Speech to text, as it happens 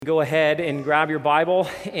Go ahead and grab your Bible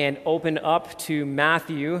and open up to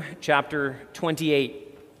Matthew chapter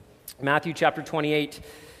 28. Matthew chapter 28.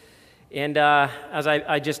 And as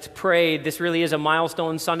I just prayed, this really is a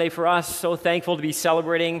milestone Sunday for us. So thankful to be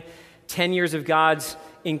celebrating 10 years of God's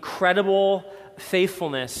incredible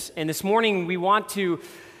faithfulness. And this morning we want to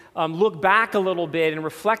look back a little bit and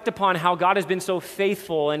reflect upon how God has been so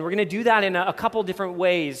faithful. And we're going to do that in a couple different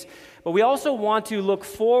ways. But we also want to look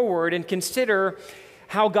forward and consider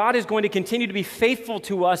how God is going to continue to be faithful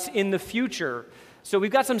to us in the future. So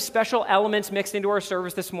we've got some special elements mixed into our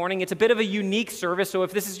service this morning. It's a bit of a unique service, so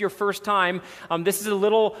if this is your first time, this is a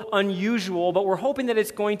little unusual, but we're hoping that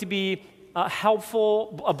it's going to be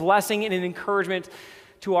helpful, a blessing, and an encouragement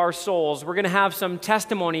to our souls. We're going to have some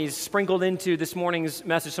testimonies sprinkled into this morning's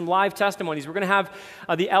message, some live testimonies. We're going to have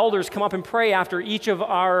the elders come up and pray after each of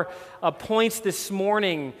our points this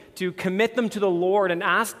morning to commit them to the Lord and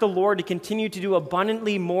ask the Lord to continue to do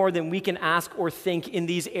abundantly more than we can ask or think in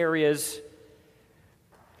these areas.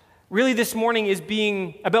 Really, this morning is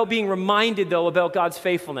about being reminded, though, about God's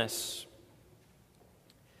faithfulness.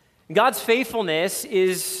 God's faithfulness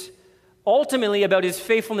is ultimately about His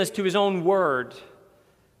faithfulness to His own word.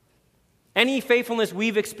 Any faithfulness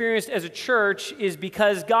we've experienced as a church is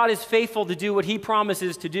because God is faithful to do what He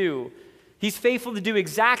promises to do. He's faithful to do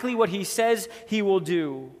exactly what He says He will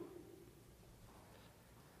do.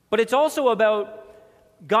 But it's also about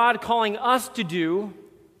God calling us to do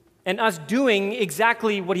and us doing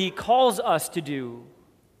exactly what He calls us to do.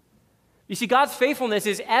 You see, God's faithfulness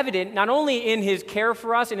is evident not only in His care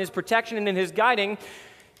for us, in His protection, and in His guiding.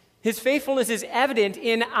 His faithfulness is evident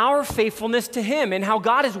in our faithfulness to Him and how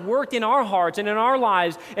God has worked in our hearts and in our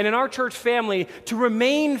lives and in our church family to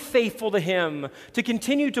remain faithful to Him, to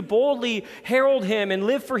continue to boldly herald Him and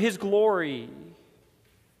live for His glory.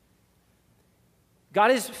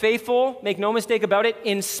 God is faithful, make no mistake about it,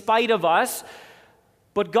 in spite of us,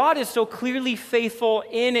 but God is so clearly faithful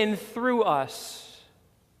in and through us.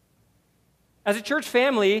 As a church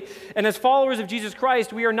family and as followers of Jesus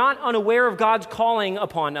Christ, we are not unaware of God's calling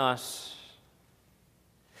upon us.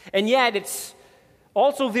 And yet, it's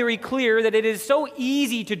also very clear that it is so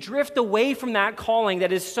easy to drift away from that calling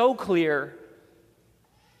that is so clear.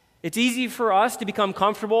 It's easy for us to become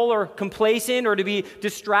comfortable or complacent or to be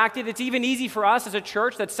distracted. It's even easy for us as a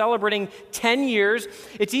church that's celebrating 10 years.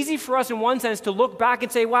 It's easy for us in one sense to look back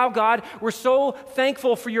and say, wow, God, we're so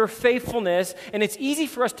thankful for your faithfulness. And it's easy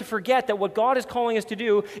for us to forget that what God is calling us to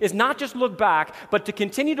do is not just look back, but to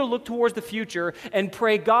continue to look towards the future and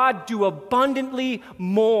pray, God, do abundantly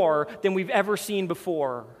more than we've ever seen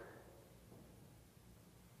before.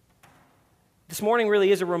 This morning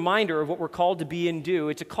really is a reminder of what we're called to be and do.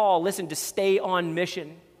 It's a call, listen, to stay on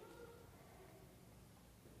mission.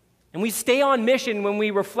 And we stay on mission when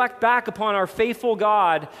we reflect back upon our faithful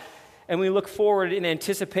God and we look forward in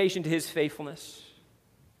anticipation to His faithfulness.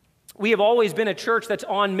 We have always been a church that's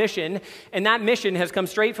on mission, and that mission has come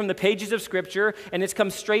straight from the pages of Scripture, and it's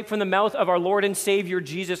come straight from the mouth of our Lord and Savior,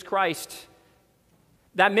 Jesus Christ.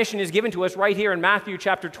 That mission is given to us right here in Matthew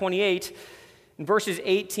chapter 28, in verses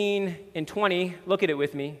 18 and 20, look at it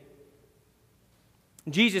with me.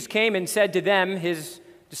 Jesus came and said to them, His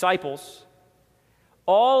disciples,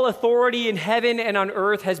 "All authority in heaven and on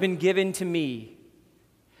earth has been given to me.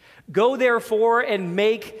 Go therefore and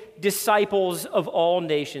make disciples of all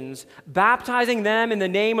nations, baptizing them in the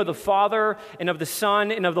name of the Father and of the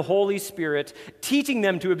Son and of the Holy Spirit, teaching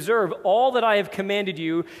them to observe all that I have commanded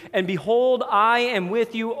you, and behold, I am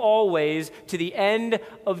with you always to the end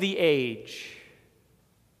of the age."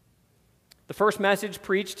 The first message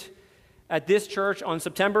preached at this church on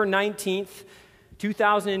September 19th,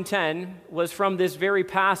 2010 was from this very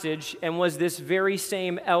passage and was this very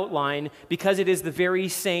same outline because it is the very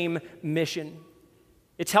same mission.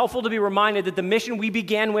 It's helpful to be reminded that the mission we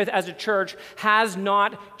began with as a church has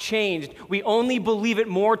not changed. We only believe it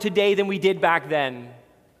more today than we did back then.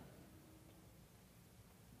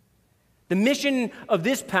 The mission of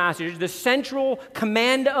this passage, the central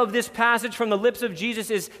command of this passage from the lips of Jesus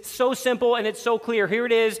is so simple and it's so clear. Here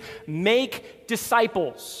it is, make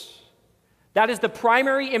disciples. That is the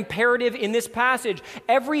primary imperative in this passage.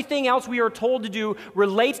 Everything else we are told to do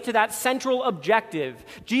relates to that central objective.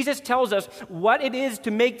 Jesus tells us what it is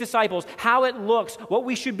to make disciples, how it looks, what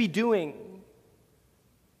we should be doing.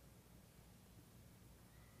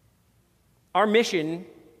 Our mission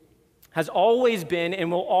has always been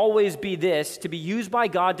and will always be this, to be used by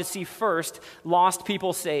God to see first lost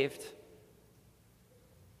people saved.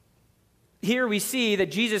 Here we see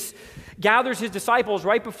that Jesus gathers his disciples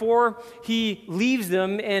right before he leaves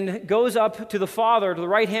them and goes up to the Father, to the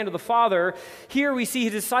right hand of the Father. Here we see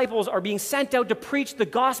his disciples are being sent out to preach the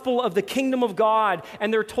gospel of the kingdom of God.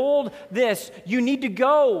 And they're told this: you need to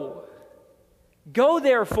go. Go,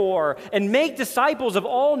 therefore, and make disciples of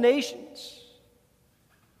all nations.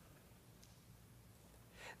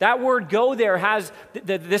 That word "go" there has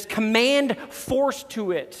this command force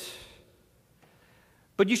to it.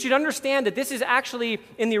 But you should understand that this is actually,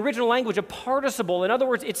 in the original language, a participle. In other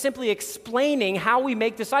words, it's simply explaining how we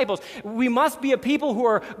make disciples. We must be a people who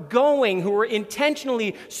are going, who are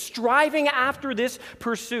intentionally striving after this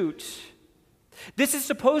pursuit. This is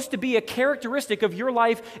supposed to be a characteristic of your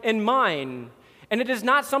life and mine. And it is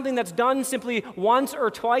not something that's done simply once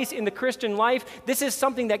or twice in the Christian life. This is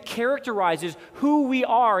something that characterizes who we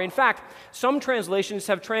are. In fact, some translations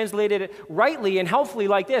have translated it rightly and helpfully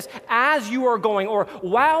like this: as you are going, or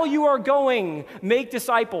while you are going, make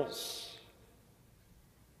disciples.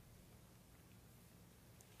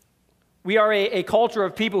 We are a culture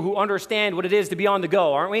of people who understand what it is to be on the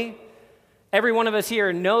go, aren't we? Every one of us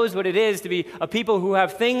here knows what it is to be a people who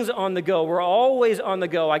have things on the go. We're always on the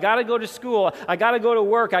go. I got to go to school. I got to go to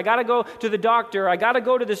work. I got to go to the doctor. I got to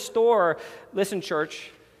go to the store. Listen,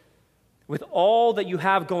 church, with all that you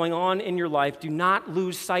have going on in your life, do not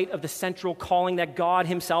lose sight of the central calling that God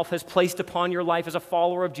himself has placed upon your life as a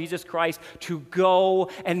follower of Jesus Christ, to go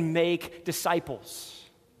and make disciples.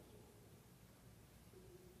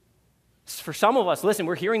 For some of us, listen,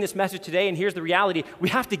 we're hearing this message today, and here's the reality: we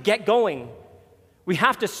have to get going. We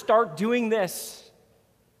have to start doing this.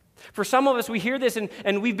 For some of us, we hear this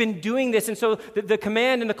and we've been doing this, and so the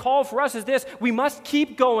command and the call for us is this: we must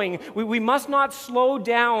keep going. We must not slow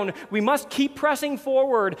down. We must keep pressing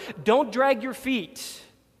forward. Don't drag your feet.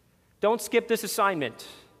 Don't skip this assignment.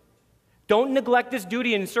 Don't neglect this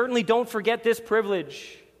duty, and certainly don't forget this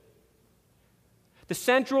privilege. The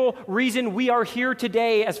central reason we are here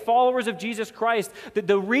today as followers of Jesus Christ,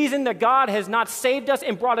 the reason that God has not saved us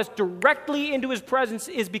and brought us directly into his presence,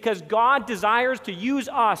 is because God desires to use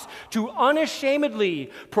us to unashamedly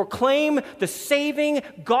proclaim the saving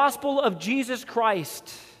gospel of Jesus Christ.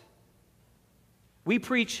 We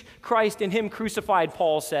preach Christ and him crucified,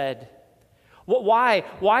 Paul said. Why?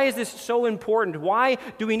 Why is this so important? Why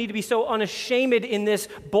do we need to be so unashamed in this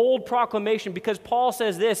bold proclamation? Because Paul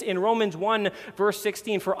says this in Romans 1, verse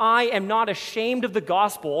 16: "For I am not ashamed of the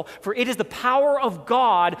gospel, for it is the power of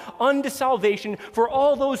God unto salvation for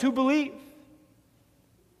all those who believe."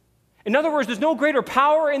 In other words, there's no greater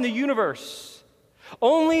power in the universe.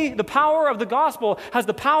 Only the power of the gospel has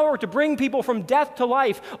the power to bring people from death to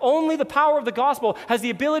life. Only the power of the gospel has the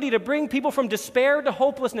ability to bring people from despair to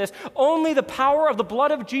hopelessness. Only the power of the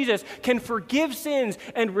blood of Jesus can forgive sins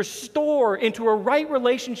and restore into a right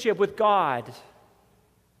relationship with God.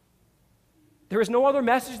 There is no other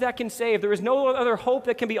message that can save. There is no other hope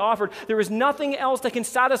that can be offered. There is nothing else that can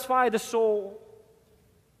satisfy the soul.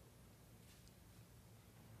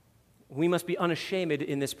 We must be unashamed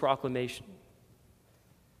in this proclamation.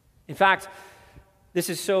 In fact, this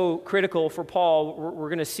is so critical for Paul. We're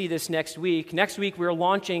going to see this next week. Next week, we're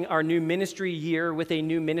launching our new ministry year with a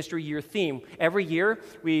new ministry year theme. Every year,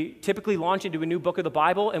 we typically launch into a new book of the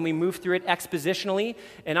Bible, and we move through it expositionally.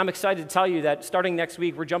 And I'm excited to tell you that starting next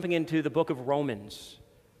week, we're jumping into the book of Romans.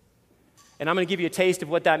 And I'm going to give you a taste of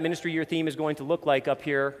what that ministry year theme is going to look like up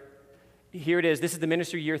here. Here it is. This is the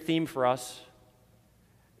ministry year theme for us: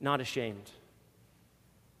 not ashamed.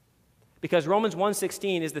 Because Romans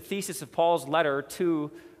 1:16 is the thesis of Paul's letter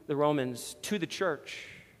to the Romans, to the church.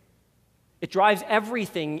 It drives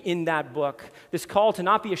everything in that book. This call to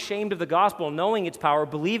not be ashamed of the gospel, knowing its power,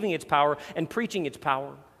 believing its power, and preaching its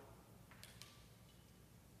power.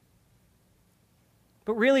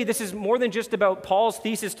 But really, this is more than just about Paul's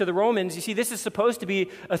thesis to the Romans. You see, this is supposed to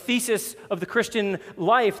be a thesis of the Christian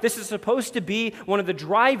life. This is supposed to be one of the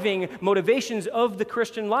driving motivations of the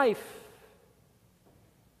Christian life.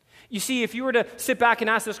 You see, if you were to sit back and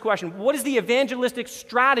ask this question: what is the evangelistic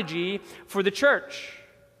strategy for the church?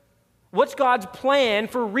 What's God's plan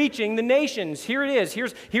for reaching the nations? Here it is.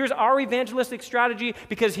 Here's our evangelistic strategy,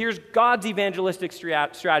 because here's God's evangelistic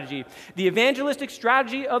strategy. The evangelistic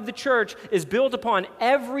strategy of the church is built upon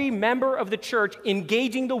every member of the church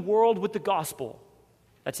engaging the world with the gospel.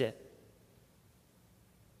 That's it.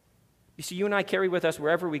 You see, you and I carry with us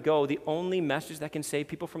wherever we go the only message that can save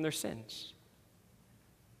people from their sins.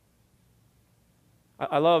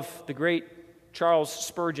 I love the great Charles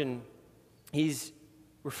Spurgeon. He's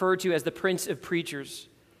referred to as the Prince of Preachers.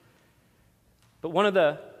 But one of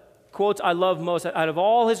the quotes I love most, out of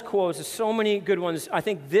all his quotes, there's so many good ones, I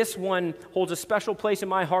think this one holds a special place in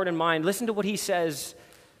my heart and mind. Listen to what he says.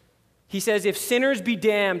 He says, if sinners be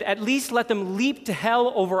damned, at least let them leap to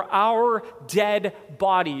hell over our dead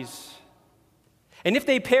bodies. And if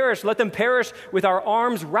they perish, let them perish with our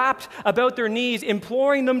arms wrapped about their knees,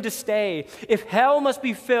 imploring them to stay. If hell must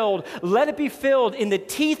be filled, let it be filled in the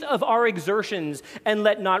teeth of our exertions, and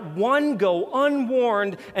let not one go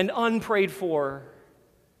unwarned and unprayed for.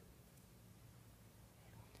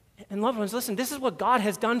 And loved ones, listen, this is what God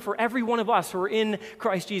has done for every one of us who are in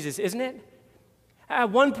Christ Jesus, isn't it? At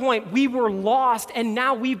one point, we were lost, and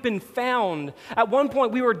now we've been found. At one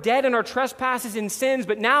point, we were dead in our trespasses and sins,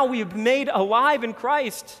 but now we have been made alive in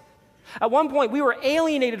Christ. At one point, we were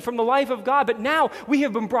alienated from the life of God, but now we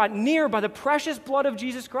have been brought near by the precious blood of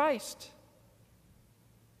Jesus Christ.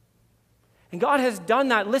 And God has done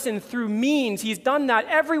that, listen, through means. He's done that.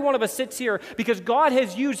 Every one of us sits here because God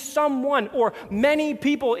has used someone or many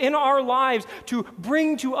people in our lives to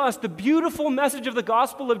bring to us the beautiful message of the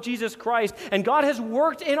gospel of Jesus Christ. And God has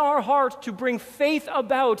worked in our hearts to bring faith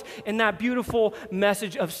about in that beautiful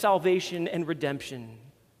message of salvation and redemption.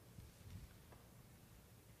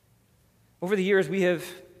 Over the years, we have,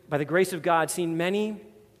 by the grace of God, seen many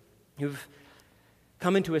who've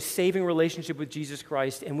come into a saving relationship with Jesus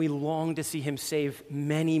Christ, and we long to see him save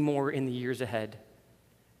many more in the years ahead.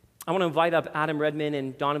 I want to invite up Adam Redman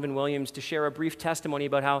and Donovan Williams to share a brief testimony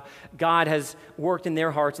about how God has worked in their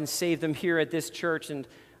hearts and saved them here at this church. And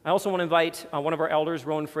I also want to invite one of our elders,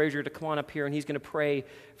 Rowan Fraser, to come on up here, and he's going to pray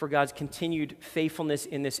for God's continued faithfulness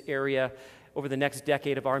in this area over the next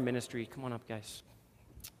decade of our ministry. Come on up, guys.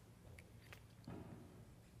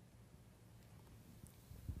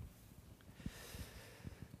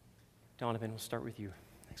 Donovan, we'll start with you.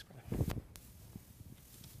 Thanks, brother.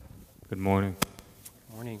 Good morning.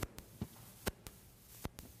 Good morning.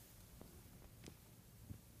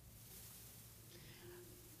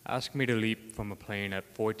 Ask me to leap from a plane at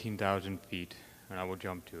 14,000 feet, and I will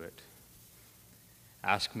jump to it.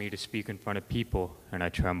 Ask me to speak in front of people, and I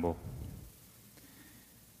tremble.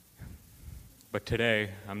 But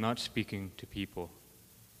today, I'm not speaking to people.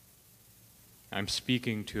 I'm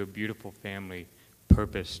speaking to a beautiful family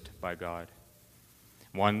purposed by God,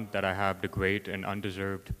 one that I have the great and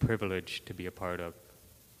undeserved privilege to be a part of.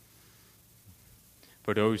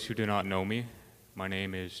 For those who do not know me, my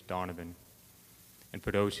name is Donovan. And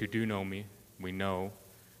for those who do know me, we know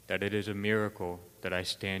that it is a miracle that I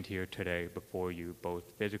stand here today before you,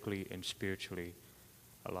 both physically and spiritually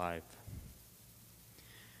alive.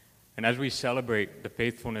 And as we celebrate the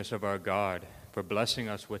faithfulness of our God for blessing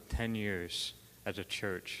us with 10 years as a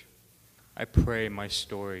church, I pray my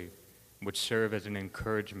story would serve as an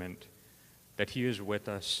encouragement that he is with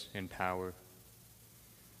us in power,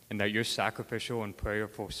 and that your sacrificial and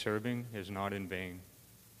prayerful serving is not in vain.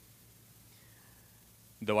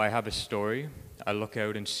 Though I have a story, I look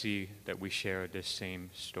out and see that we share this same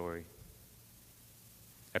story.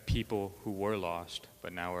 A people who were lost,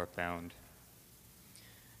 but now are found.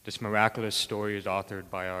 This miraculous story is authored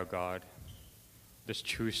by our God. This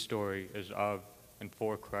true story is of and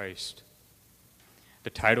for Christ. The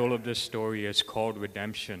title of this story is called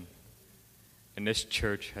Redemption, and this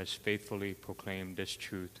church has faithfully proclaimed this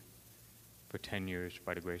truth for 10 years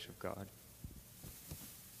by the grace of God.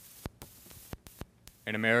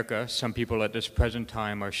 In America, some people at this present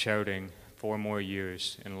time are shouting 4 more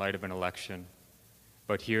years in light of an election.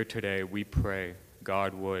 But here today we pray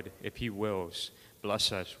God would, if he wills,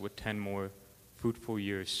 bless us with 10 more fruitful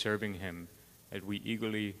years serving him as we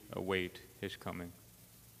eagerly await his coming.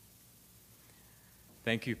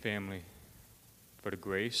 Thank you, family, for the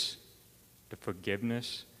grace, the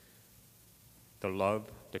forgiveness, the love,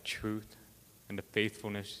 the truth, and the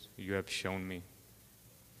faithfulness you have shown me.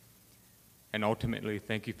 And ultimately,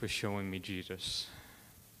 thank you for showing me Jesus.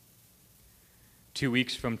 2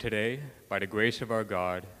 weeks from today, by the grace of our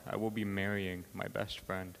God, I will be marrying my best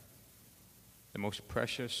friend, the most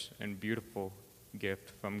precious and beautiful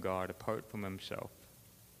gift from God apart from himself.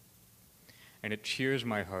 And it cheers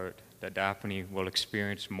my heart that Daphne will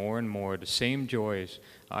experience more and more the same joys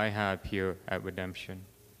I have here at Redemption.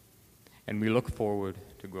 And we look forward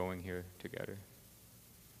to growing here together.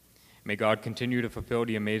 May God continue to fulfill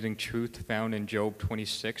the amazing truth found in Job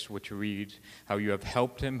 26, which reads, how you have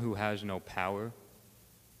helped him who has no power,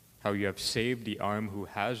 how you have saved the arm who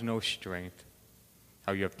has no strength,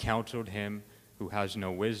 how you have counseled him who has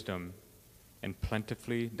no wisdom, and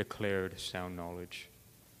plentifully declared sound knowledge.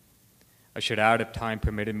 I should add, if time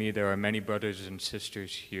permitted me, there are many brothers and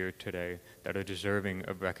sisters here today that are deserving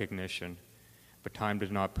of recognition, but time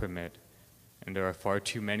does not permit, and there are far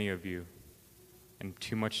too many of you. and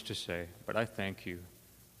too much to say, but I thank you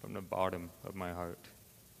from the bottom of my heart.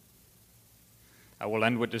 I will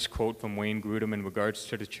end with this quote from Wayne Grudem in regards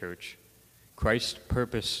to the church. Christ's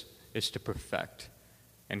purpose is to perfect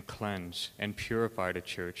and cleanse and purify the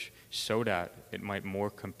church so that it might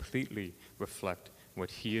more completely reflect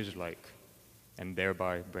what he is like and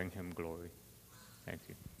thereby bring him glory. Thank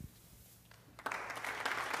you.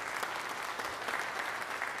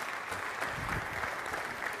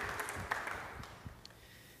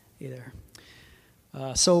 Hey there.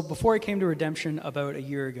 So before I came to Redemption about a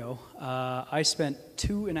year ago, I spent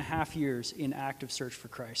 2.5 years in active search for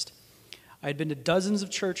Christ. I had been to dozens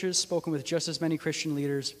of churches, spoken with just as many Christian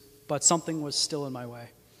leaders, but something was still in my way.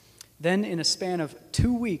 Then in a span of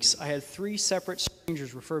 2 weeks, I had 3 separate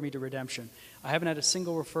strangers refer me to Redemption. I haven't had a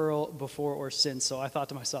single referral before or since, so I thought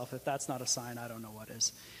to myself, if that's not a sign, I don't know what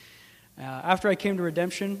is. After I came to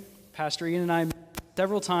Redemption, Pastor Ian and I met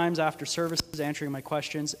several times after services, answering my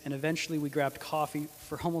questions, and eventually we grabbed coffee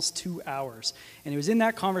for almost 2 hours. And it was in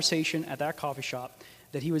that conversation at that coffee shop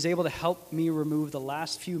that he was able to help me remove the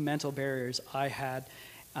last few mental barriers I had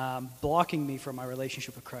blocking me from my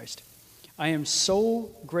relationship with Christ. I am so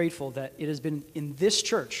grateful that it has been in this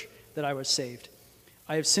church that I was saved.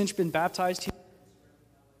 I have since been baptized here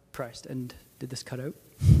in Christ. And did this cut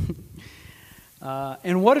out?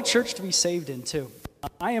 And what a church to be saved in, too.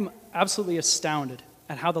 I am absolutely astounded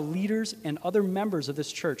at how the leaders and other members of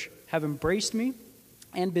this church have embraced me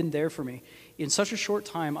and been there for me. In such a short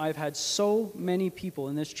time, I've had so many people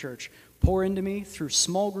in this church pour into me through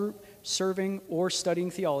small group, serving, or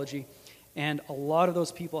studying theology, and a lot of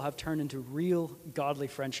those people have turned into real godly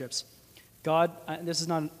friendships. God, this is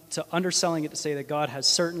not to underselling it to say that God has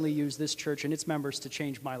certainly used this church and its members to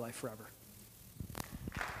change my life forever.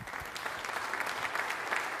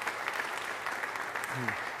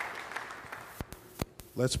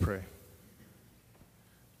 Let's pray.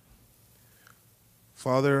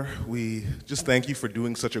 Father, we just thank you for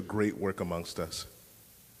doing such a great work amongst us.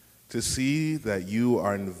 To see that you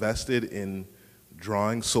are invested in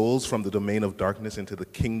drawing souls from the domain of darkness into the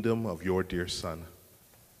kingdom of your dear Son.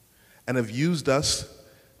 And have used us,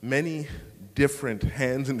 many different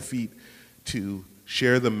hands and feet, to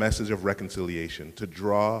share the message of reconciliation, to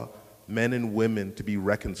draw men and women to be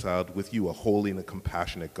reconciled with you, a holy and a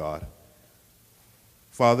compassionate God.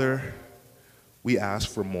 Father, we ask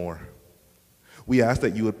for more. We ask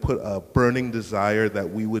that you would put a burning desire that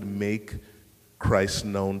we would make Christ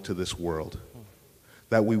known to this world,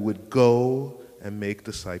 that we would go and make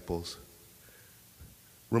disciples.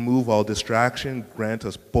 Remove all distraction, grant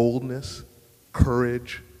us boldness,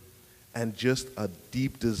 courage, and just a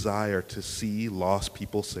deep desire to see lost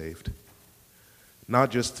people saved.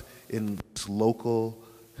 Not just in this local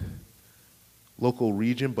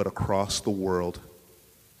region, but across the world.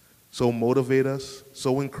 So motivate us,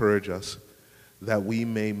 so encourage us, that we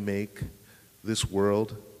may make this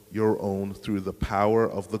world your own through the power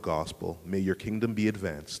of the gospel. May your kingdom be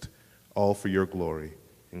advanced, all for your glory.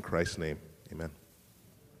 In Christ's name, amen.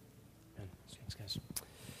 Thanks, guys.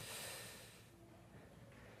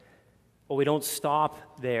 Well, we don't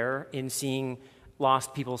stop there in seeing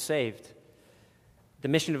lost people saved. The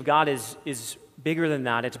mission of God is bigger than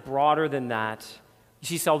that. It's broader than that. You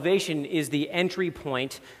see, salvation is the entry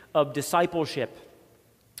point of discipleship.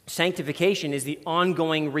 Sanctification is the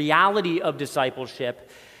ongoing reality of discipleship,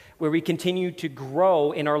 where we continue to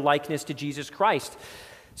grow in our likeness to Jesus Christ.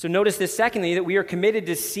 So notice this, secondly, that we are committed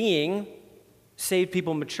to seeing saved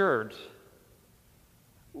people matured.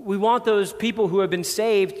 We want those people who have been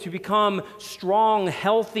saved to become strong,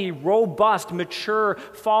 healthy, robust, mature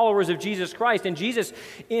followers of Jesus Christ. And Jesus,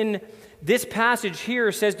 in this passage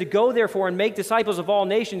here, says to go, therefore, and make disciples of all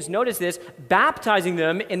nations. Notice this, baptizing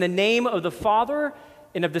them in the name of the Father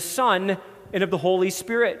and of the Son and of the Holy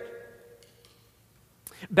Spirit.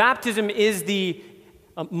 Baptism is the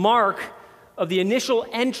mark of the initial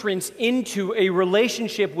entrance into a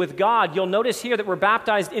relationship with God. You'll notice here that we're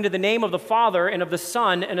baptized into the name of the Father and of the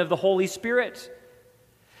Son and of the Holy Spirit.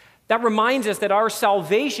 That reminds us that our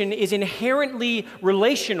salvation is inherently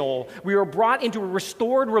relational. We are brought into a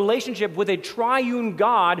restored relationship with a triune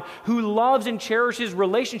God who loves and cherishes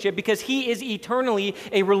relationship because he is eternally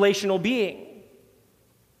a relational being.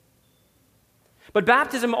 But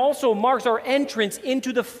baptism also marks our entrance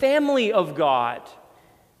into the family of God,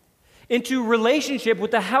 into relationship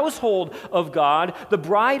with the household of God, the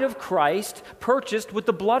bride of Christ, purchased with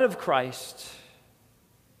the blood of Christ.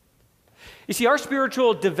 You see, our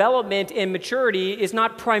spiritual development and maturity is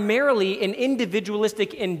not primarily an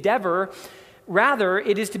individualistic endeavor. Rather,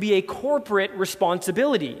 it is to be a corporate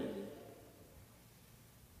responsibility.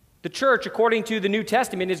 The church, according to the New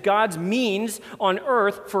Testament, is God's means on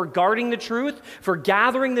earth for guarding the truth, for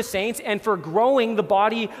gathering the saints, and for growing the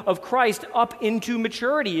body of Christ up into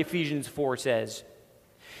maturity, Ephesians 4 says.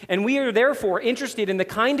 And we are therefore interested in the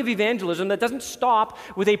kind of evangelism that doesn't stop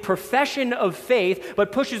with a profession of faith,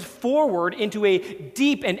 but pushes forward into a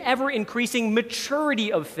deep and ever-increasing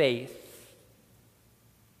maturity of faith.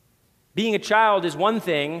 Being a child is one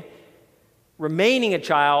thing, remaining a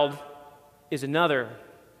child is another.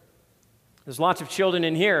 There's lots of children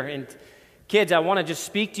in here, and kids, I want to just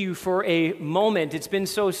speak to you for a moment. It's been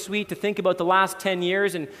so sweet to think about the last 10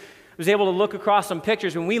 years, and I was able to look across some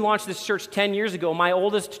pictures. When we launched this church 10 years ago, my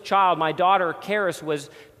oldest child, my daughter, Karis, was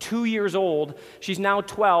 2 years old. She's now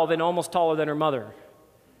 12 and almost taller than her mother.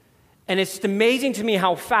 And it's just amazing to me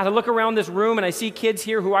how fast. I look around this room and I see kids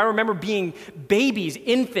here who I remember being babies,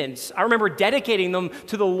 infants. I remember dedicating them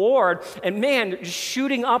to the Lord. And man, just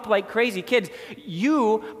shooting up like crazy. Kids,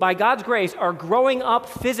 you, by God's grace, are growing up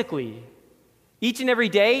physically. Each and every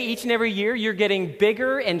day, each and every year, you're getting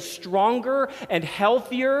bigger and stronger and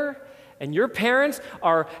healthier. And your parents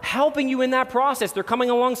are helping you in that process. They're coming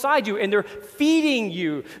alongside you and they're feeding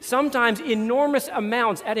you, sometimes enormous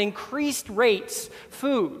amounts at increased rates,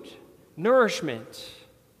 food, nourishment.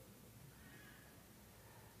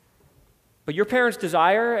 But your parents'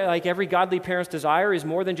 desire, like every godly parent's desire, is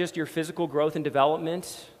more than just your physical growth and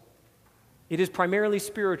development. It is primarily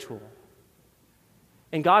spiritual.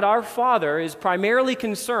 And God, our Father, is primarily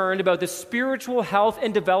concerned about the spiritual health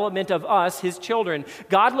and development of us, His children.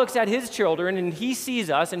 God looks at His children and He sees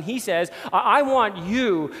us and He says, I want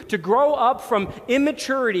you to grow up from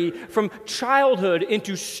immaturity, from childhood,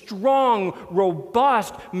 into strong,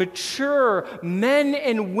 robust, mature men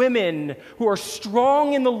and women who are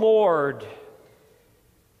strong in the Lord.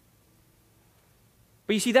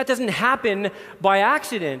 But you see, that doesn't happen by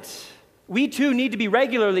accident. We too need to be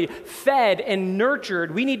regularly fed and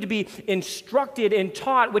nurtured. We need to be instructed and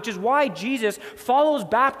taught, which is why Jesus follows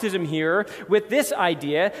baptism here with this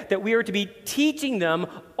idea that we are to be teaching them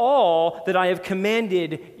all that I have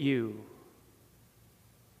commanded you.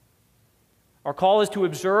 Our call is to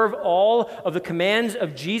observe all of the commands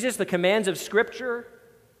of Jesus, the commands of Scripture.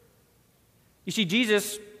 You see,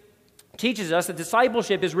 Jesus teaches us that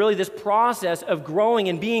discipleship is really this process of growing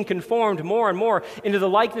and being conformed more and more into the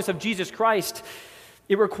likeness of Jesus Christ.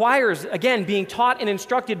 It requires, again, being taught and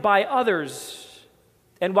instructed by others.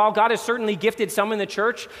 And while God has certainly gifted some in the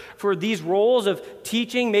church for these roles of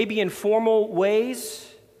teaching, maybe in formal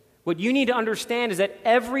ways, what you need to understand is that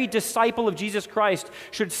every disciple of Jesus Christ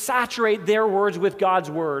should saturate their words with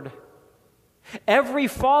God's word. Every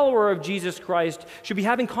follower of Jesus Christ should be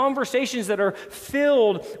having conversations that are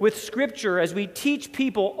filled with Scripture as we teach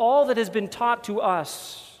people all that has been taught to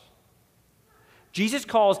us. Jesus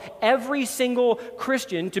calls every single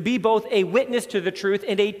Christian to be both a witness to the truth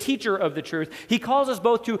and a teacher of the truth. He calls us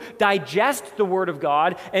both to digest the Word of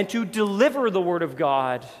God and to deliver the Word of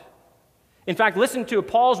God. In fact, listen to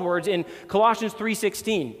Paul's words in Colossians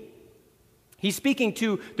 3:16. He's speaking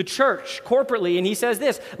to the church corporately, and he says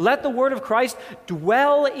this, "Let the word of Christ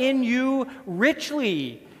dwell in you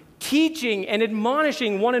richly, teaching and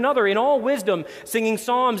admonishing one another in all wisdom, singing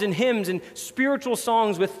psalms and hymns and spiritual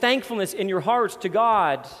songs with thankfulness in your hearts to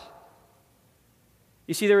God."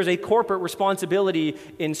 You see, there is a corporate responsibility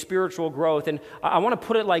in spiritual growth, and I want to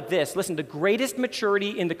put it like this. Listen, the greatest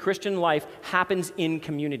maturity in the Christian life happens in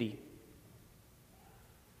community.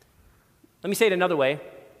 Let me say it another way.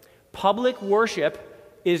 Public worship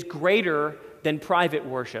is greater than private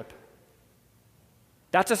worship.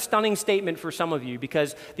 That's a stunning statement for some of you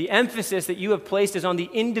because the emphasis that you have placed is on the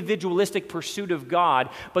individualistic pursuit of God,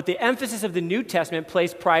 but the emphasis of the New Testament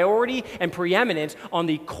placed priority and preeminence on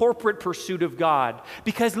the corporate pursuit of God.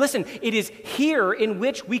 Because listen, it is here in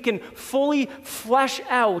which we can fully flesh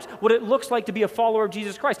out what it looks like to be a follower of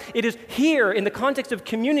Jesus Christ. It is here in the context of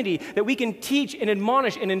community that we can teach and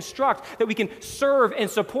admonish and instruct, that we can serve and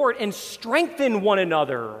support and strengthen one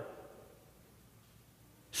another.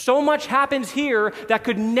 So much happens here that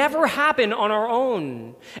could never happen on our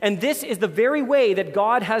own. And this is the very way that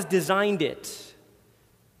God has designed it.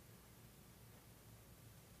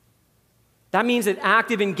 That means that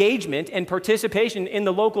active engagement and participation in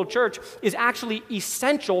the local church is actually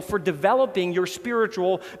essential for developing your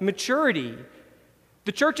spiritual maturity.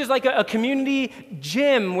 The church is like a community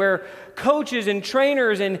gym where coaches and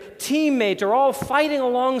trainers and teammates are all fighting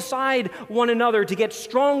alongside one another to get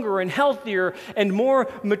stronger and healthier and more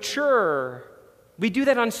mature. We do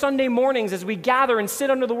that on Sunday mornings as we gather and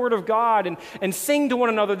sit under the Word of God and sing to one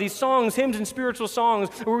another these songs, hymns, and spiritual songs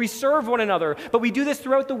where we serve one another. But we do this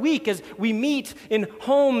throughout the week as we meet in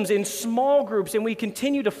homes, in small groups, and we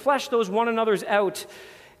continue to flesh those one another's out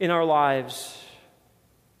in our lives.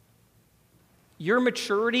 Your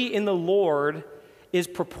maturity in the Lord is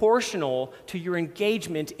proportional to your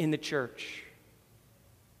engagement in the church.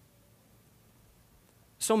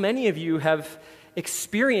 So many of you have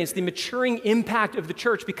experienced the maturing impact of the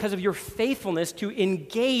church because of your faithfulness to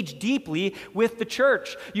engage deeply with the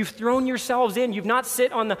church. You've thrown yourselves in. You've not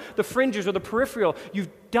sit on the fringes or the peripheral. You've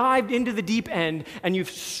dived into the deep end, and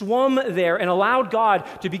you've swum there and allowed God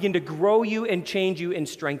to begin to grow you and change you and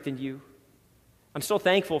strengthen you. I'm so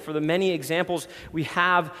thankful for the many examples we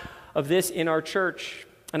have of this in our church.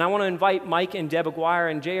 And I want to invite Mike and Deb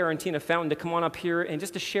Aguirre and J.R. and Tina Fountain to come on up here and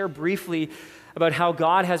just to share briefly about how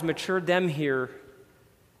God has matured them here.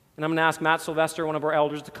 And I'm going to ask Matt Sylvester, one of our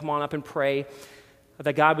elders, to come on up and pray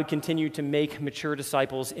that God would continue to make mature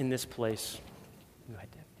disciples in this place. Go ahead,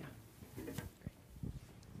 Deb. Yeah. Great.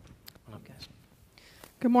 Come on up, guys.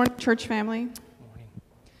 Good morning, church family. Good morning.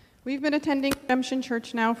 We've been attending Redemption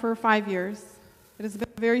Church now for 5 years. It has been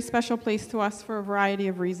a very special place to us for a variety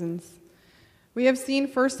of reasons. We have seen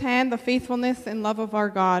firsthand the faithfulness and love of our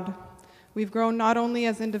God. We've grown not only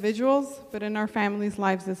as individuals, but in our families'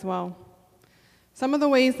 lives as well. Some of the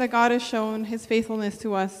ways that God has shown his faithfulness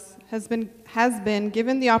to us has been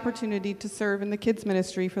given the opportunity to serve in the kids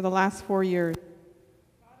ministry for the last 4 years.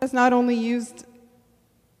 God has not only used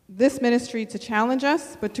this ministry to challenge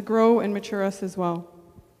us, but to grow and mature us as well.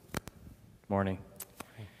 Morning.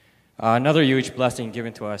 Another huge blessing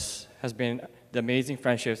given to us has been the amazing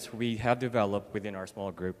friendships we have developed within our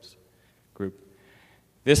small group.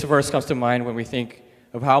 This verse comes to mind when we think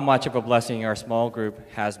of how much of a blessing our small group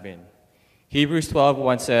has been. Hebrews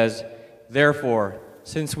 12:1 says, "Therefore,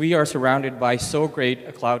 since we are surrounded by so great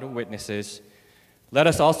a cloud of witnesses, let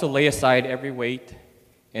us also lay aside every weight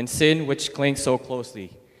and sin which clings so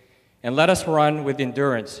closely, and let us run with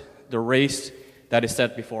endurance the race that is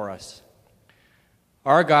set before us."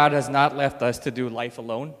 Our God has not left us to do life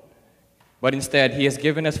alone, but instead he has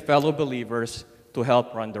given us fellow believers to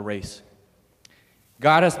help run the race.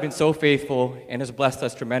 God has been so faithful and has blessed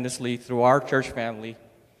us tremendously through our church family.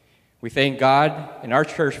 We thank God and our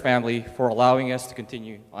church family for allowing us to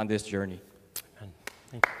continue on this journey. Amen.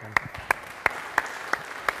 Thank you, Ben.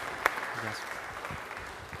 Yes.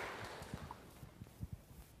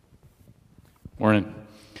 Morning.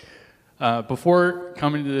 Before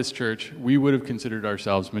coming to this church, we would have considered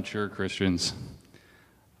ourselves mature Christians.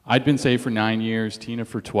 I'd been saved for 9 years, Tina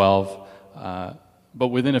for 12, but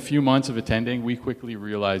within a few months of attending, we quickly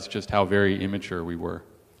realized just how very immature we were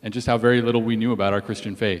and just how very little we knew about our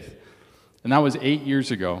Christian faith. And that was 8 years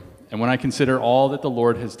ago, and when I consider all that the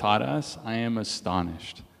Lord has taught us, I am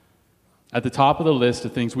astonished. At the top of the list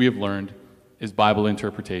of things we have learned is Bible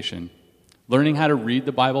interpretation. Learning how to read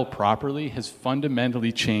the Bible properly has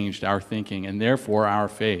fundamentally changed our thinking and therefore our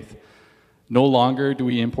faith. No longer do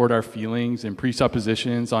we import our feelings and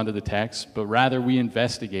presuppositions onto the text, but rather we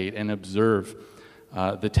investigate and observe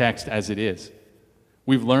the text as it is.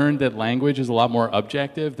 We've learned that language is a lot more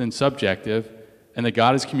objective than subjective, and that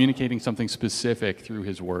God is communicating something specific through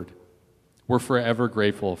his word. We're forever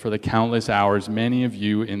grateful for the countless hours many of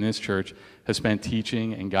you in this church have spent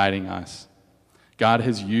teaching and guiding us. God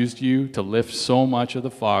has used you to lift so much of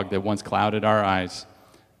the fog that once clouded our eyes,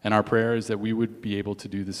 and our prayer is that we would be able to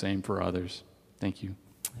do the same for others. Thank you.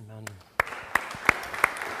 Amen.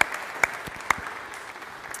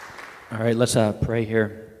 All right, let's pray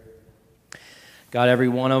here. God, every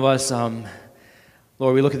one of us,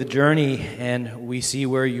 Lord, we look at the journey and we see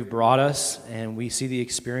where you've brought us, and we see the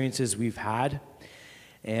experiences we've had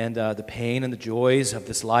and the pain and the joys of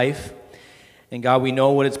this life. And God, we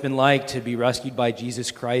know what it's been like to be rescued by Jesus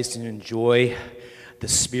Christ and enjoy the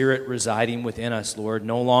Spirit residing within us, Lord.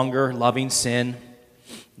 No longer loving sin,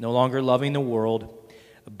 no longer loving the world,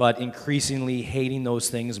 but increasingly hating those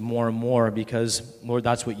things more and more because, Lord,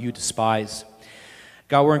 that's what you despise.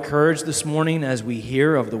 God, we're encouraged this morning as we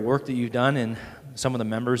hear of the work that you've done in some of the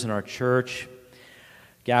members in our church.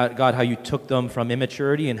 God, how you took them from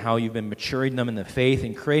immaturity and how you've been maturing them in the faith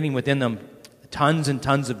and creating within them tons and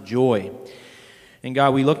tons of joy. And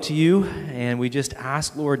God, we look to you and we just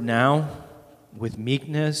ask, Lord, now with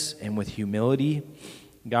meekness and with humility,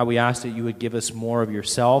 God, we ask that you would give us more of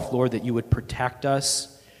yourself, Lord, that you would protect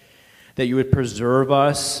us, that you would preserve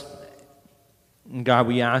us. And God,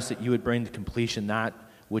 we ask that you would bring to completion that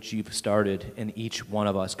which you've started in each one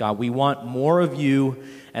of us. God, we want more of you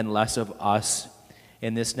and less of us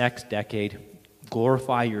in this next decade.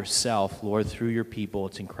 glorify yourself, Lord, through your people.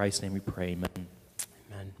 It's in Christ's name we pray. Amen.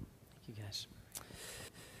 Amen. Thank you, guys.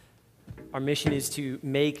 Our mission is to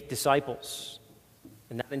make disciples.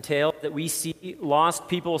 And that entails that we see lost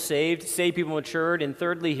people saved, saved people matured, and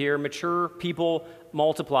thirdly here, mature people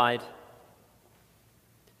multiplied.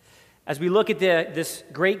 As we look at this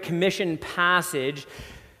Great Commission passage,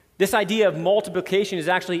 this idea of multiplication is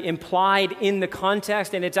actually implied in the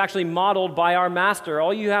context, and it's actually modeled by our Master.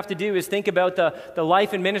 All you have to do is think about the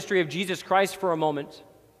life and ministry of Jesus Christ for a moment.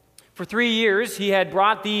 For 3 years, he had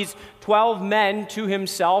brought these 12 men to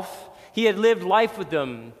himself. He had lived life with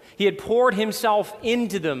them. He had poured himself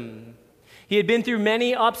into them. He had been through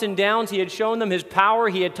many ups and downs. He had shown them his power.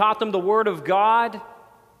 He had taught them the Word of God.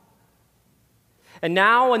 And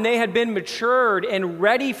now, when they had been matured and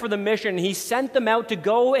ready for the mission, he sent them out to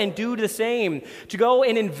go and do the same, to go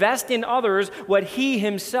and invest in others what he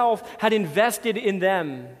himself had invested in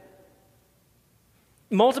them.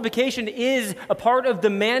 Multiplication is a part of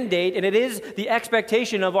the mandate, and it is the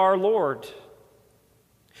expectation of our Lord.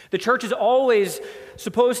 The church is always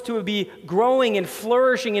supposed to be growing and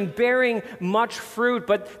flourishing and bearing much fruit,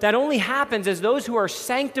 but that only happens as those who are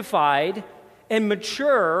sanctified and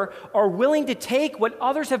mature are willing to take what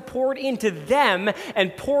others have poured into them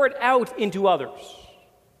and pour it out into others.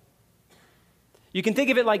 You can think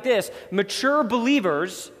of it like this: mature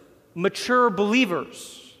believers mature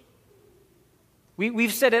believers.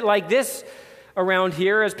 We've said it like this around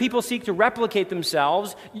here as people seek to replicate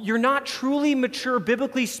themselves. You're not truly mature,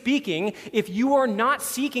 biblically speaking, if you are not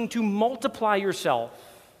seeking to multiply yourself.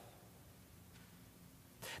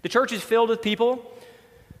 The church is filled with people,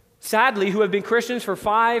 sadly, who have been Christians for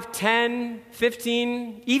 5, 10,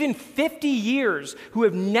 15, even 50 years, who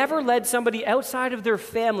have never led somebody outside of their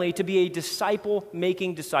family to be a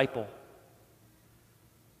disciple-making disciple.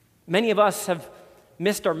 Many of us have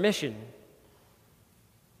missed our mission.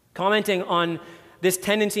 Commenting on this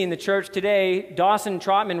tendency in the church today, Dawson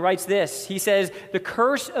Trotman writes this. He says, "The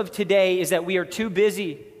curse of today is that we are too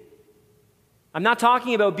busy." I'm not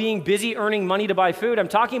talking about being busy earning money to buy food. I'm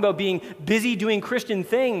talking about being busy doing Christian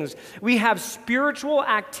things. We have spiritual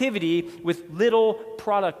activity with little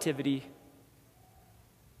productivity.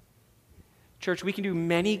 Church, we can do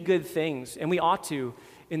many good things, and we ought to,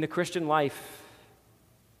 in the Christian life.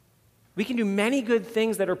 We can do many good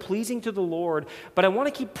things that are pleasing to the Lord, but I want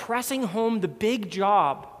to keep pressing home the big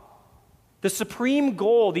job, the supreme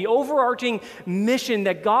goal, the overarching mission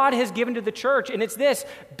that God has given to the church, and it's this: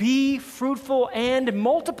 be fruitful and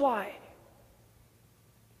multiply.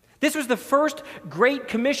 This was the first great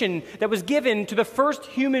commission that was given to the first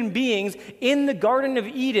human beings in the Garden of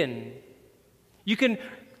Eden. You can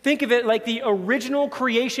think of it like the original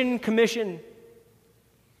creation commission.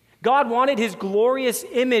 God wanted his glorious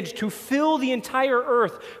image to fill the entire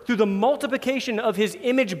earth through the multiplication of his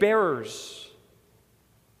image bearers.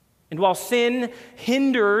 And while sin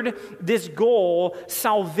hindered this goal,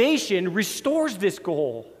 salvation restores this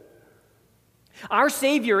goal. Our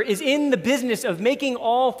Savior is in the business of making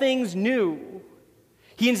all things new.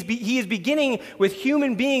 He is beginning with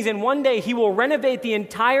human beings, and one day he will renovate the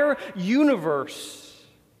entire universe.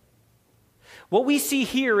 What we see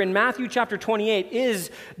here in Matthew chapter 28 is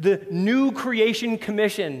the new creation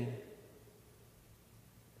commission.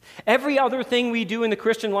 Every other thing we do in the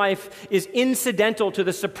Christian life is incidental to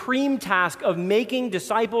the supreme task of making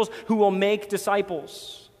disciples who will make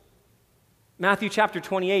disciples. Matthew chapter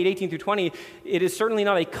 28, 18 through 20, it is certainly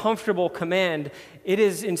not a comfortable command. It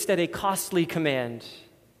is instead a costly command.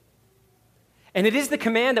 And it is the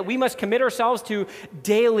command that we must commit ourselves to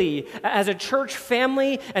daily as a church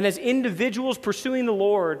family and as individuals pursuing the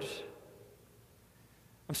Lord.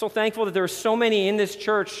 I'm so thankful that there are so many in this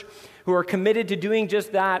church who are committed to doing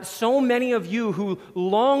just that. So many of you who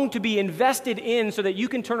long to be invested in so that you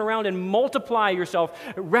can turn around and multiply yourself,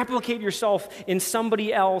 replicate yourself in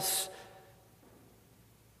somebody else.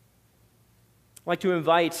 I'd like to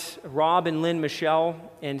invite Rob and Lynn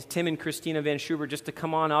Michelle and Tim and Christina Van Schubert just to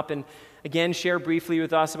come on up and again share briefly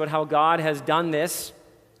with us about how God has done this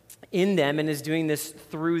in them and is doing this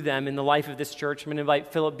through them in the life of this church. I'm going to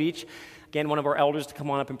invite Philip Beach, again, one of our elders, to come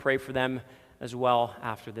on up and pray for them as well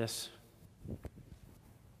after this. There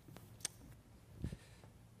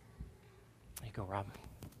you go, Rob.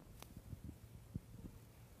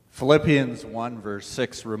 Philippians 1 verse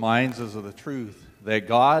 6 reminds us of the truth that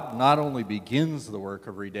God not only begins the work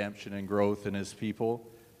of redemption and growth in his people,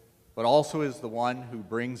 but also is the one who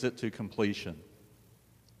brings it to completion.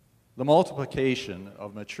 The multiplication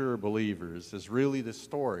of mature believers is really the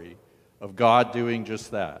story of God doing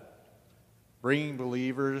just that, bringing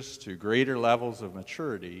believers to greater levels of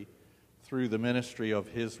maturity through the ministry of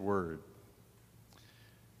his word.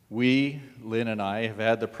 We, Lynn and I, have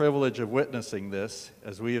had the privilege of witnessing this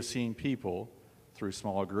as we have seen people, through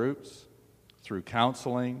small groups, through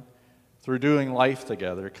counseling, through doing life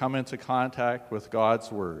together, come into contact with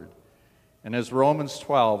God's Word. And as Romans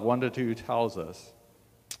 12, 1-2 tells us,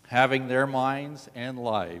 having their minds and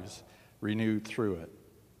lives renewed through it.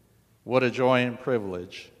 What a joy and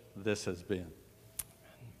privilege this has been.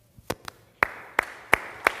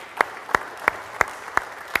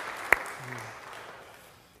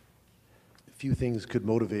 Few things could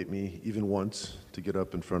motivate me even once to get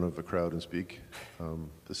up in front of a crowd and speak.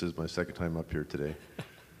 This is my second time up here today.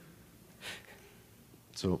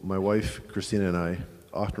 So my wife, Christina, and I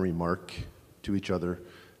often remark to each other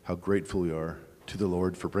how grateful we are to the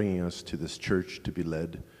Lord for bringing us to this church to be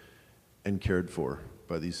led and cared for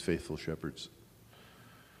by these faithful shepherds.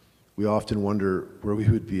 We often wonder where we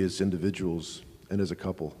would be as individuals and as a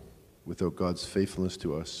couple without God's faithfulness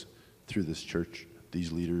to us through this church,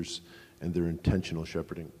 these leaders, and their intentional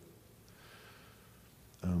shepherding.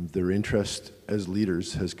 Their interest as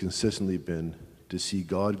leaders has consistently been to see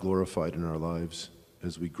God glorified in our lives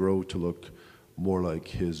as we grow to look more like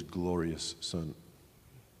His glorious Son.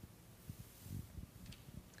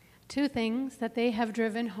 Two things that they have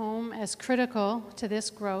driven home as critical to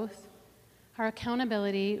this growth are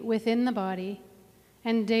accountability within the body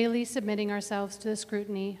and daily submitting ourselves to the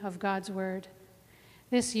scrutiny of God's Word.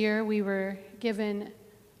 This year we were given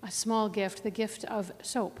a small gift, the gift of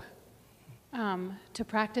soap, to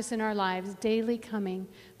practice in our lives, daily coming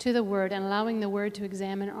to the Word and allowing the Word to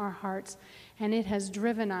examine our hearts. And it has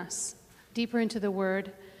driven us deeper into the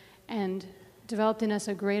Word and developed in us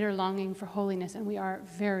a greater longing for holiness, and we are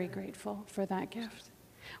very grateful for that gift.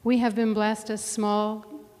 We have been blessed as small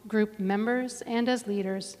group members and as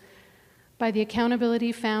leaders by the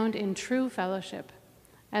accountability found in true fellowship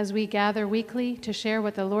as we gather weekly to share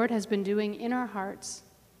what the Lord has been doing in our hearts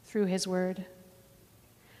through His Word.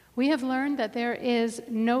 We have learned that there is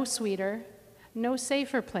no sweeter, no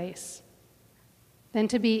safer place than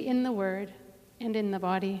to be in the Word and in the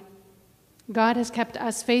body. God has kept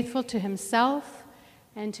us faithful to Himself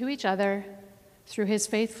and to each other through His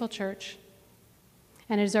faithful church.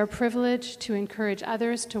 And it is our privilege to encourage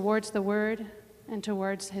others towards the Word and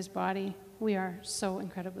towards His body. We are so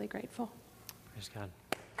incredibly grateful. Praise God.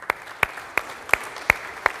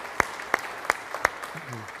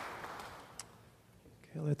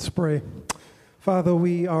 Okay, let's pray. Father,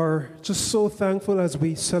 we are just so thankful as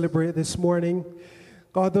we celebrate this morning.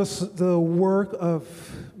 God, the work of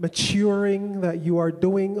maturing that you are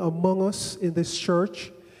doing among us in this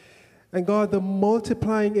church. And God, the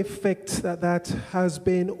multiplying effect that has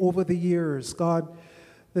been over the years. God,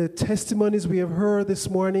 the testimonies we have heard this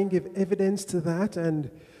morning give evidence to that.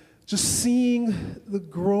 And just seeing the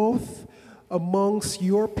growth amongst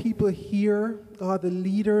your people here, God, the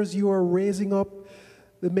leaders you are raising up,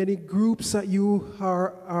 the many groups that you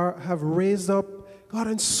have raised up, God,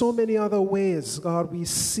 in so many other ways, God, we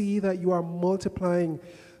see that you are multiplying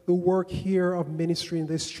the work here of ministry in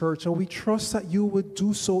this church, and we trust that you would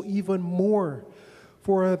do so even more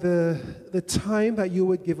for the time that you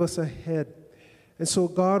would give us ahead. And so,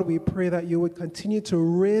 God, we pray that you would continue to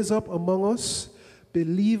raise up among us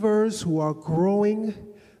believers who are growing,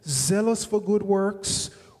 zealous for good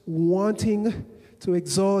works, wanting to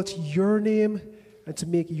exalt your name and to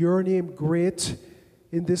make your name great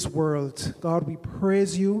in this world. God, we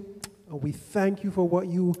praise you and we thank you for what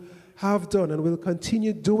you have done and will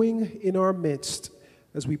continue doing in our midst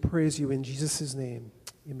as we praise you in Jesus' name.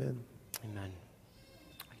 Amen. Amen.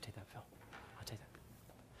 I can take that, Phil. I'll take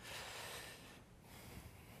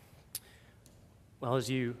that. Well, as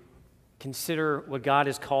you consider what God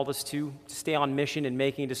has called us to stay on mission and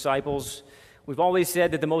making disciples, we've always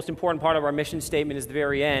said that the most important part of our mission statement is the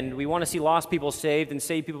very end. We want to see lost people saved and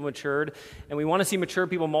saved people matured, and we want to see mature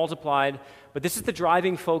people multiplied. But this is the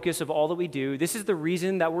driving focus of all that we do. This is the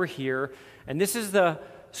reason that we're here, and this is the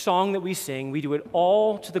song that we sing. We do it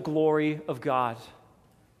all to the glory of God.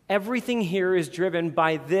 Everything here is driven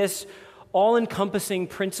by this all-encompassing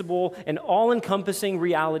principle and all-encompassing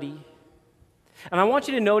reality. And I want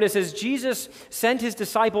you to notice as Jesus sent his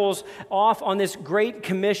disciples off on this great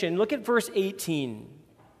commission, look at verse 18.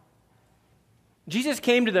 Jesus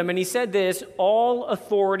came to them and he said this, "All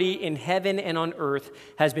authority in heaven and on earth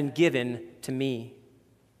has been given to me."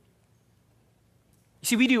 You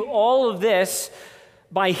see, we do all of this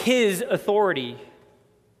by his authority.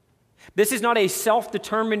 This is not a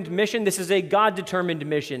self-determined mission. This is a God-determined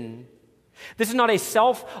mission. This is not a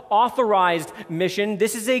self-authorized mission.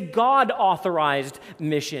 This is a God-authorized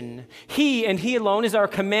mission. He and He alone is our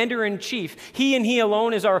commander-in-chief. He and He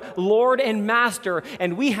alone is our Lord and Master,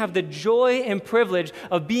 and we have the joy and privilege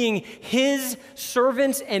of being His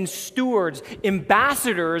servants and stewards,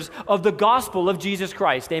 ambassadors of the gospel of Jesus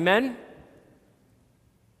Christ. Amen?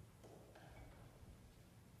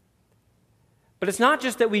 But it's not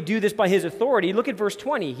just that we do this by His authority. Look at verse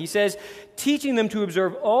 20. He says, teaching them to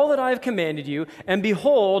observe all that I have commanded you, and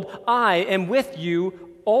behold, I am with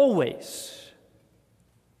you always.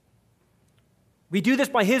 We do this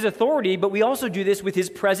by His authority, but we also do this with His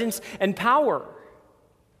presence and power.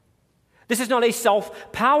 This is not a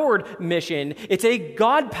self-powered mission. It's a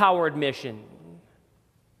God-powered mission.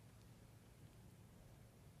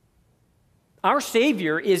 Our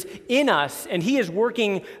Savior is in us, and He is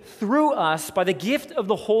working through us by the gift of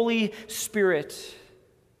the Holy Spirit.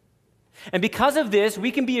 And because of this,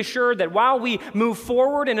 we can be assured that while we move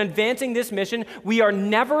forward in advancing this mission, we are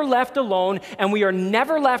never left alone, and we are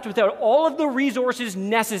never left without all of the resources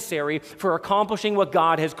necessary for accomplishing what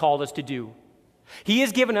God has called us to do. He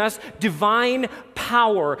has given us divine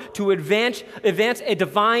power to advance a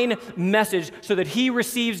divine message so that He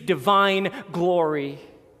receives divine glory.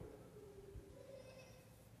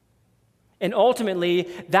 And ultimately,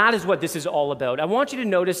 that is what this is all about. I want you to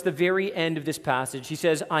notice the very end of this passage. He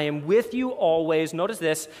says, I am with you always, notice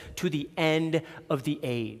this, to the end of the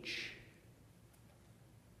age.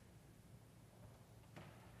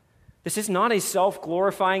 This is not a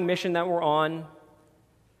self-glorifying mission that we're on.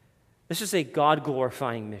 This is a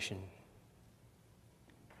God-glorifying mission.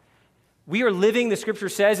 We are living, the Scripture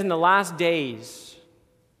says, in the last days.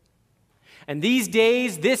 And these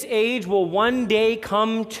days, this age will one day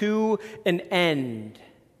come to an end.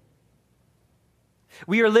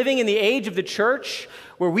 We are living in the age of the church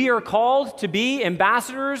where we are called to be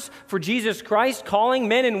ambassadors for Jesus Christ, calling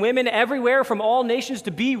men and women everywhere from all nations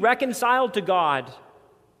to be reconciled to God.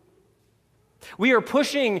 We are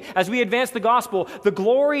pushing, as we advance the gospel, the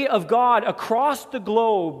glory of God across the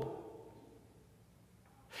globe.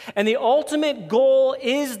 And the ultimate goal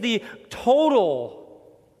is the total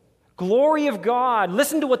glory of God.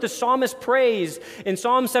 Listen to what the psalmist prays in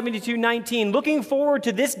Psalm 72:19. Looking forward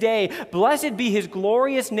to this day, blessed be His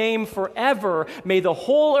glorious name forever. May the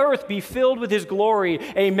whole earth be filled with His glory.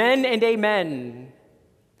 Amen and amen.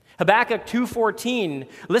 Habakkuk 2:14.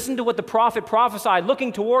 Listen to what the prophet prophesied,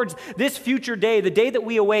 looking towards this future day, the day that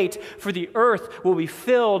we await, for the earth will be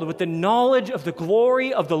filled with the knowledge of the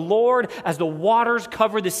glory of the Lord as the waters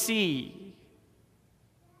cover the sea.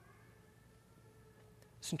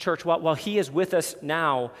 Listen, church, while He is with us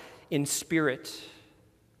now in spirit,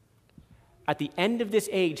 at the end of this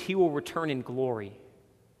age, He will return in glory.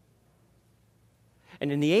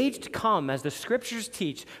 And in the age to come, as the Scriptures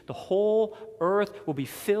teach, the whole earth will be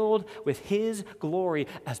filled with His glory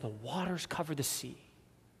as the waters cover the sea.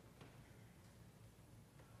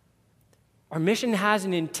 Our mission has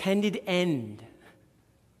an intended end,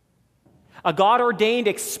 a God-ordained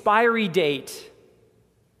expiry date.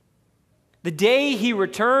 The day He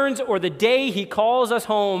returns or the day He calls us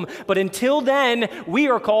home. But until then, we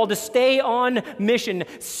are called to stay on mission.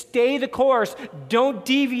 Stay the course. Don't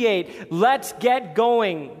deviate. Let's get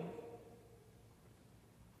going.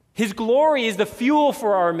 His glory is the fuel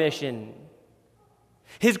for our mission.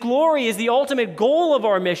 His glory is the ultimate goal of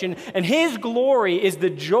our mission, and His glory is the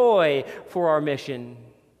joy for our mission.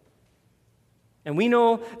 And we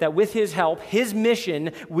know that with His help, His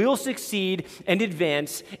mission will succeed and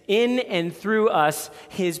advance in and through us,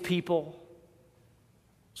 His people.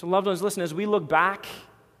 So, loved ones, listen, as we look back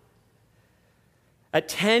at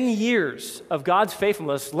 10 years of God's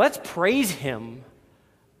faithfulness, let's praise Him.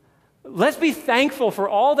 Let's be thankful for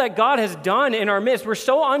all that God has done in our midst. We're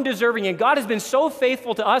so undeserving, and God has been so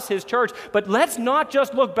faithful to us, His church. But let's not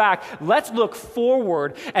just look back. Let's look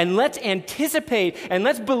forward, and let's anticipate, and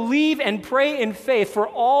let's believe and pray in faith for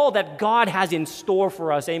all that God has in store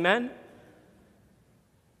for us. Amen?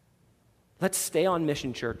 Let's stay on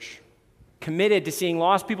mission, church. Committed to seeing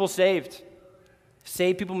lost people saved,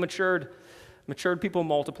 saved people matured, matured people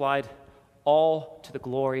multiplied, all to the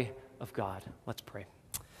glory of God. Let's pray.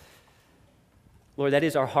 Lord, that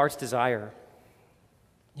is our heart's desire.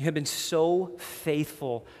 You have been so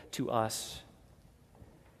faithful to us.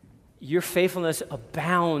 Your faithfulness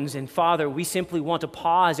abounds, and Father, we simply want to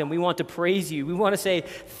pause and we want to praise You. We want to say,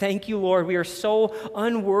 thank You, Lord. We are so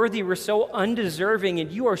unworthy, we're so undeserving,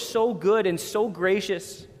 and You are so good and so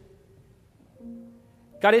gracious.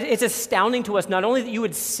 God, it's astounding to us not only that You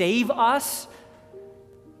would save us,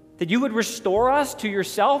 that You would restore us to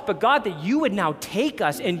Yourself, but God, that You would now take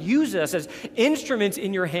us and use us as instruments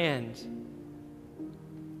in Your hands.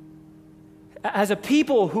 as a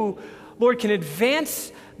people who, Lord, can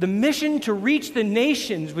advance the mission to reach the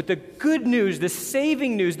nations with the good news, the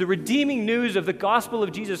saving news, the redeeming news of the gospel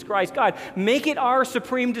of Jesus Christ. God, make it our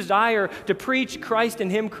supreme desire to preach Christ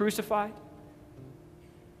and Him crucified.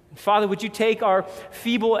 And Father, would you take our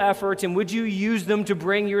feeble efforts and would you use them to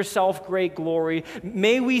bring yourself great glory?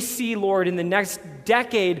 May we see, Lord, in the next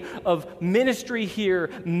decade of ministry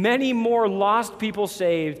here, many more lost people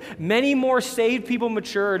saved, many more saved people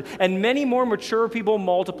matured, and many more mature people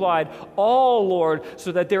multiplied, all, Lord,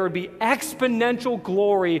 so that there would be exponential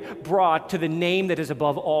glory brought to the name that is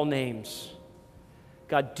above all names.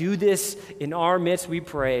 God, do this in our midst, we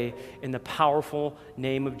pray, in the powerful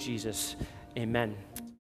name of Jesus. Amen.